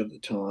coverage of the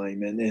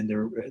time, and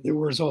there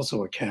was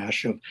also a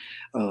cache of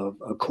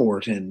a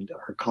court and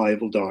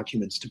archival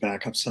documents to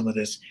back up some of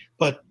this.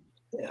 But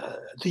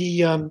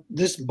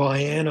this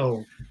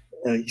Baiano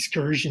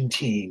excursion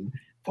team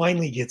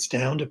finally gets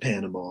down to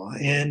Panama,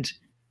 and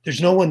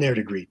there's no one there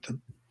to greet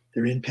them.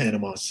 They're in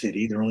Panama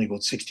City. They're only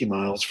about 60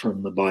 miles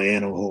from the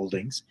Baiano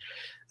holdings.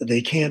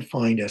 They can't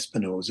find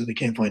Espinoza. They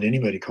can't find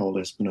anybody called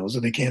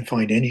Espinoza. They can't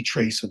find any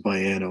trace of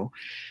Baiano.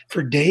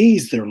 For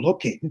days they're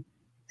looking,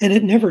 and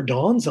it never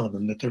dawns on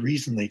them that the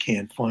reason they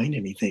can't find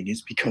anything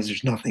is because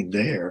there's nothing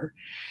there.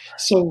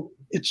 So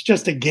it's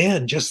just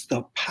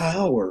the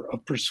power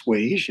of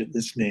persuasion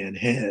this man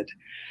had.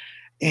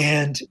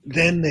 And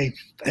then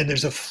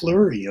there's a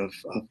flurry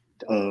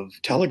of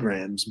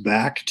telegrams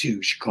back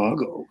to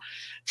Chicago,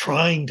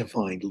 trying to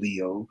find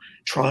Leo,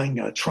 trying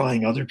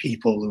other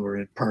people who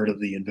are part of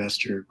the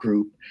investor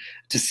group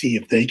to see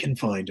if they can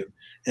find him.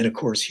 And of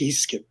course, he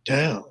skipped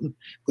town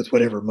with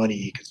whatever money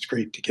he could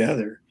scrape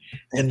together.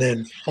 And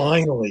then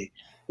finally,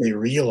 they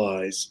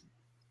realize.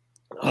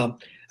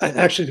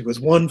 Actually, there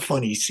was one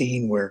funny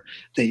scene where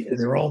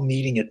they're all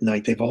meeting at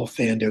night. They've all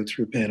fanned out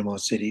through Panama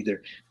City.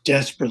 They're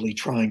desperately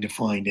trying to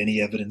find any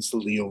evidence that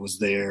Leo was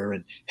there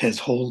and has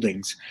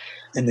holdings.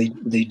 And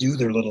they do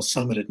their little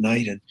summit at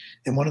night.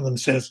 And one of them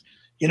says,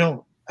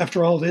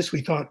 after all this, we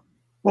thought,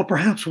 well,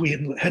 perhaps we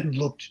hadn't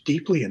looked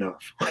deeply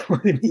enough. I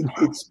mean,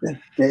 it spent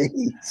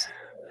days.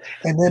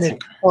 And then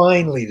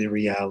finally the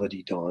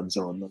reality dawns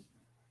on them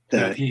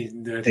that he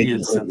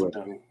had sent them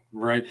down.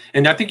 Right.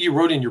 And I think you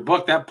wrote in your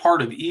book that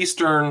part of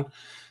eastern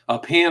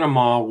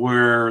Panama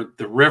where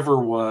the river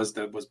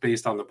that was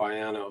based on the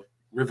Baiano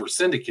River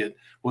Syndicate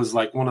was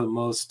like one of the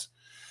most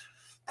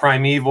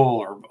primeval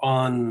or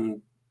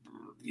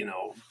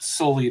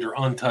sullied or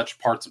untouched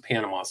parts of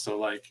Panama. So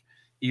like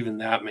even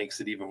that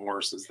makes it even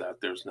worse, is that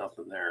there's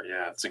nothing there.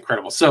 Yeah, it's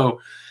incredible. So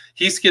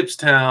he skips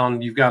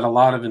town. You've got a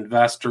lot of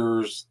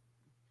investors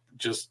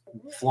just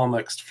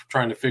flummoxed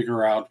trying to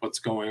figure out what's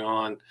going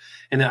on.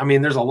 And I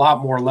mean, there's a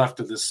lot more left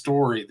of this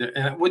story.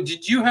 And what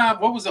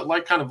was it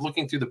like kind of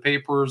looking through the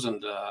papers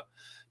and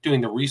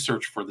doing the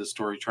research for this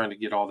story, trying to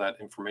get all that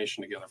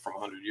information together from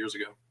 100 years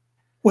ago?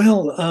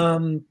 Well,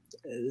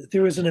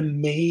 there was an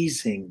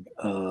amazing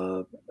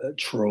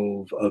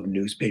trove of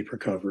newspaper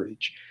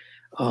coverage.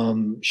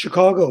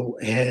 Chicago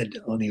had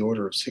on the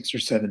order of 6 or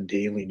 7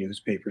 daily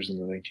newspapers in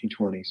the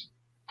 1920s.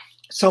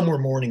 Some were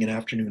morning and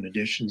afternoon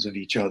editions of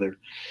each other.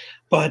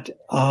 But,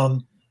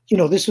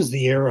 this was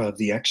the era of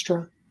the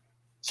extra,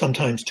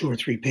 sometimes 2 or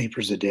 3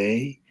 papers a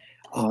day.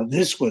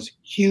 This was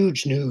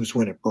huge news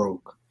when it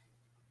broke.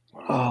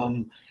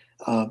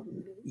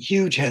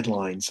 Huge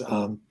headlines,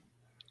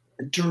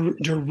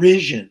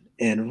 derision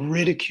and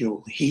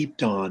ridicule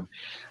heaped on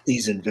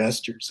these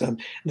investors.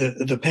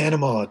 The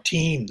Panama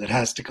team that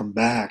has to come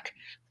back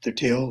with their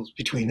tails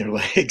between their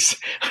legs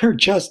are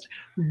just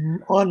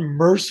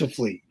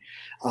unmercifully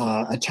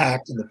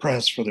attacked in the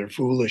press for their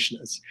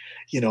foolishness,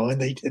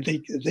 and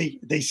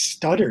they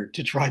stuttered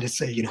to try to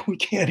say, we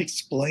can't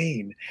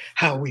explain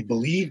how we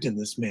believed in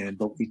this man,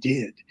 but we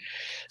did.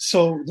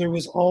 So there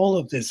was all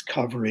of this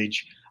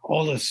coverage,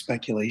 all this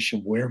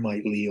speculation. Where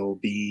might Leo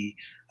be?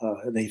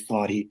 They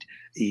thought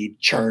he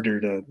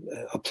chartered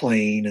a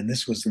plane, and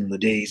this was in the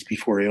days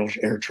before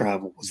air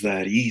travel was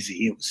that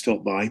easy. It was still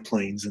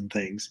biplanes and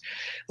things,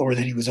 or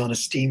that he was on a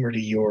steamer to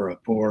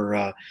Europe,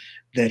 or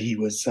that he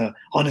was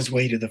on his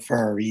way to the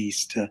Far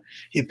East.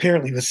 He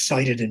apparently was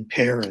sighted in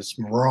Paris,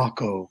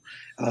 Morocco,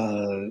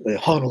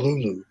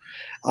 Honolulu.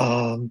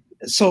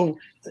 So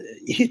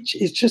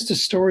it's just a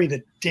story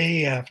that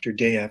day after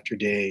day after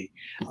day,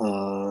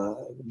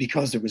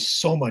 because there was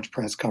so much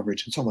press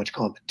coverage and so much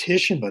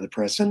competition by the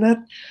press, and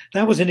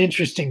that was an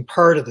interesting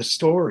part of the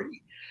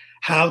story,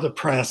 how the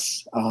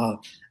press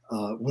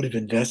would have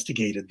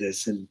investigated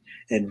this and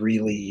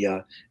really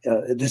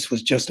this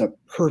was just a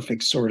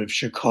perfect sort of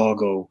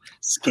Chicago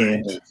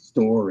scandal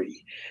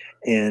story,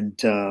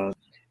 and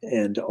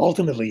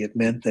ultimately it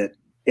meant that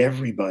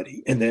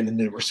everybody, and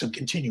there were some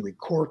continuing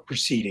court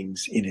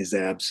proceedings in his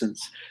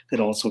absence that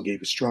also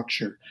gave a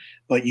structure,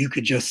 but you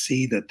could just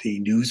see that the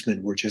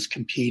newsmen were just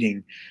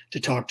competing to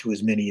talk to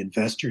as many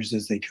investors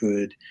as they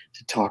could,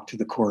 to talk to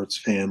the Court's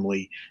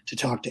family, to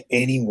talk to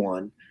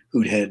anyone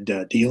who'd had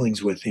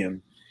dealings with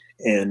him,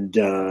 and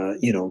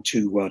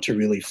to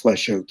really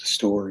flesh out the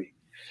story,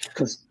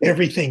 because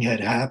everything had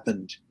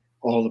happened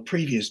all the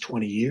previous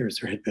 20 years.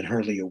 There had been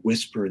hardly a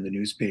whisper in the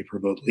newspaper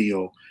about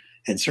Leo,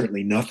 and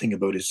certainly nothing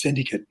about his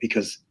syndicate,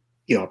 because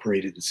he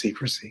operated in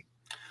secrecy.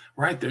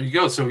 Right, there you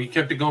go. So he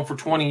kept it going for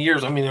 20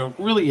 years. I mean,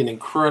 really an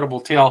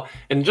incredible tale.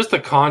 And just the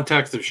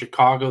context of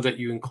Chicago that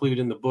you include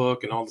in the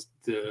book and all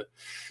the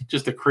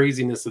just the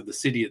craziness of the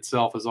city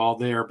itself is all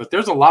there. But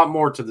there's a lot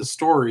more to the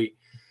story.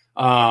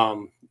 I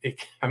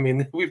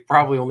mean, we've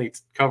probably only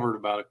covered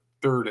about a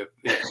third of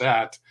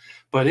that,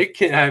 but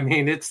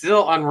it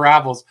still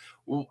unravels.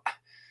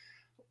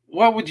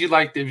 What would you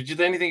like to,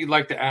 anything you'd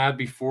like to add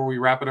before we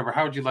wrap it up, or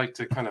how would you like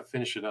to kind of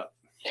finish it up?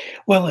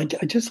 Well, I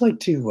just like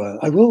to.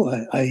 I will.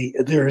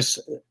 There's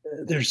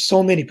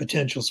so many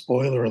potential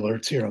spoiler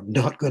alerts here. I'm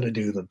not going to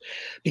do them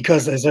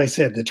because, as I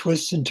said, the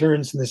twists and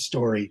turns in this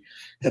story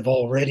have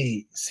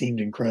already seemed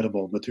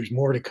incredible. But there's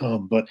more to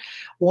come. But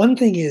one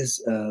thing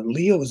is,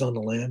 Leo was on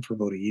the land for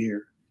about a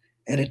year,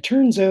 and it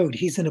turns out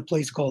he's in a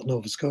place called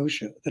Nova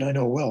Scotia that I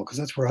know well because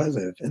that's where I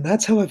live, and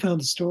that's how I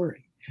found the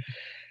story.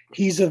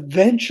 He's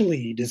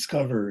eventually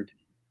discovered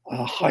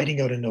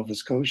hiding out in Nova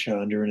Scotia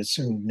under an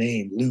assumed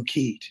name, Lou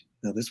Keat.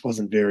 Now, this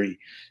wasn't very,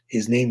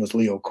 his name was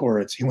Leo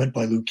Koritz. He went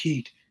by Lou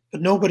Keat,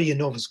 but nobody in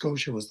Nova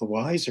Scotia was the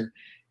wiser.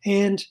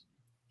 And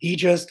he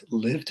just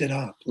lived it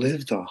up,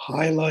 lived a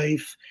high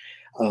life.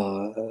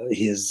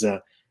 His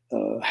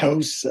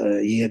house,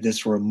 he had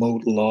this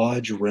remote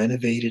lodge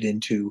renovated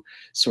into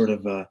sort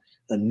of a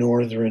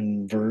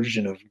northern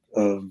version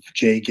of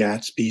Jay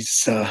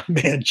Gatsby's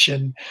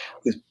mansion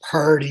with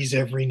parties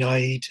every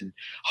night and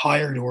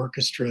hired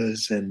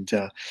orchestras and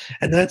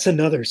that's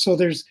another. So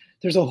there's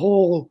a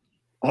whole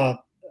uh,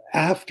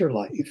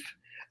 afterlife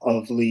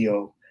of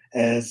Leo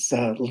as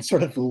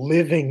sort of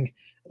living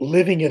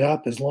it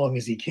up as long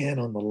as he can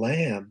on the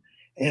lam,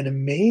 and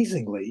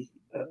amazingly,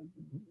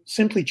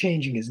 simply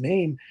changing his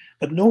name.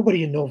 But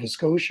nobody in Nova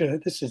Scotia,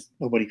 this is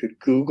nobody could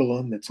Google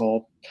him. It's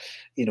all,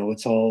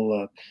 it's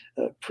all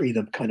pre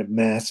the kind of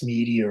mass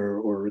media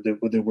or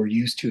that we're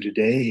used to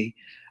today.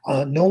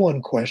 No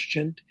one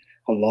questioned.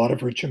 A lot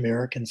of rich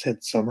Americans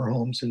had summer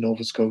homes in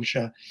Nova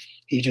Scotia.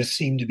 He just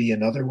seemed to be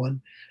another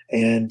one,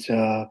 and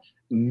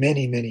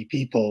many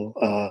people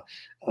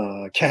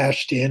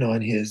cashed in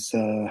on his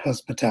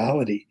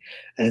hospitality.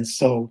 And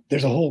so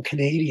there's a whole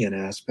Canadian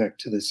aspect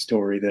to this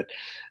story that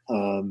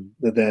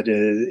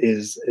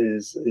is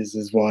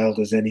as wild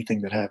as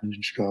anything that happened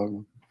in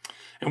Chicago.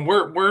 And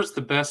where's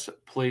the best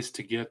place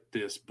to get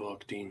this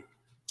book, Dean?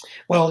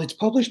 Well, it's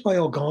published by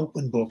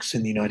Algonquin Books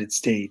in the United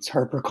States.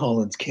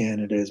 HarperCollins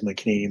Canada is my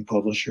Canadian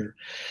publisher.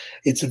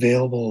 It's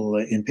available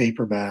in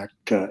paperback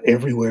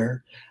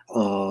everywhere.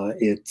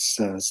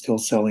 It's still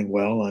selling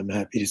well, I'm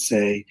happy to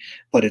say,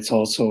 but it's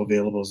also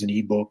available as an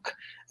ebook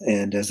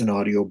and as an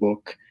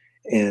audiobook,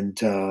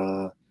 and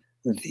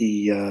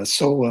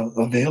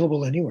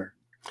available anywhere.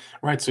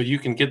 Right, so you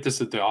can get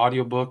this at the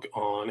audiobook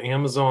on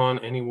Amazon,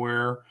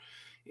 anywhere.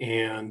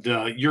 And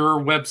your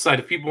website,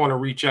 if people want to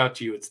reach out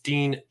to you, it's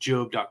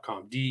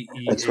deanjobb.com,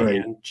 That's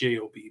right.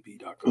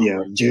 DEANJOBB.com.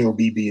 Yeah,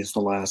 Jobb is the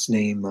last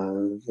name.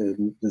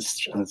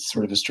 This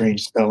sort of a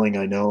strange spelling,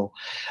 I know.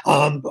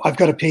 I've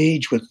got a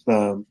page with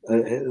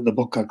the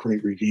book got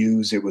great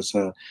reviews. It was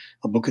a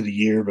book of the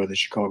year by the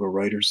Chicago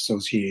Writers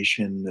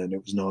Association, and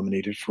it was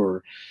nominated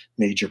for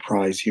major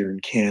prize here in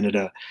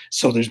Canada.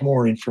 So there's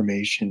more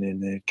information,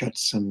 and it got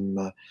some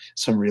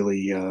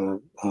really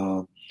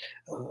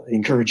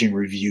encouraging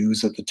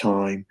reviews at the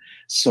time.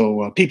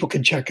 So people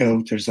can check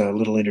out. There's a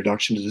little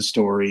introduction to the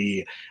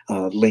story,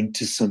 link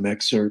to some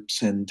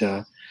excerpts, and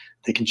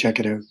they can check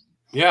it out.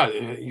 Yeah,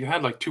 you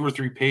had like 2 or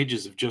 3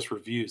 pages of just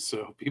reviews,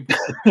 so people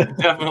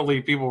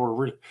people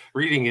were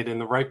reading it in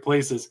the right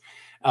places.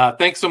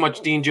 Thanks so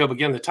much, Dean Jobb.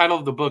 Again, the title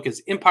of the book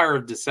is Empire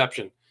of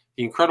Deception: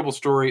 The Incredible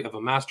Story of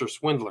a Master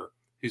Swindler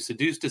Who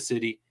Seduced a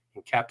City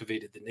and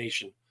Captivated the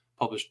Nation,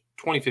 published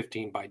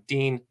 2015 by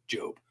Dean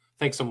Jobb.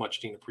 Thanks so much,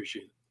 Dean.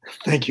 Appreciate it.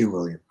 Thank you,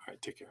 William. All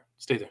right, take care.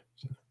 Stay there.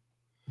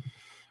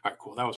 All right, cool. That was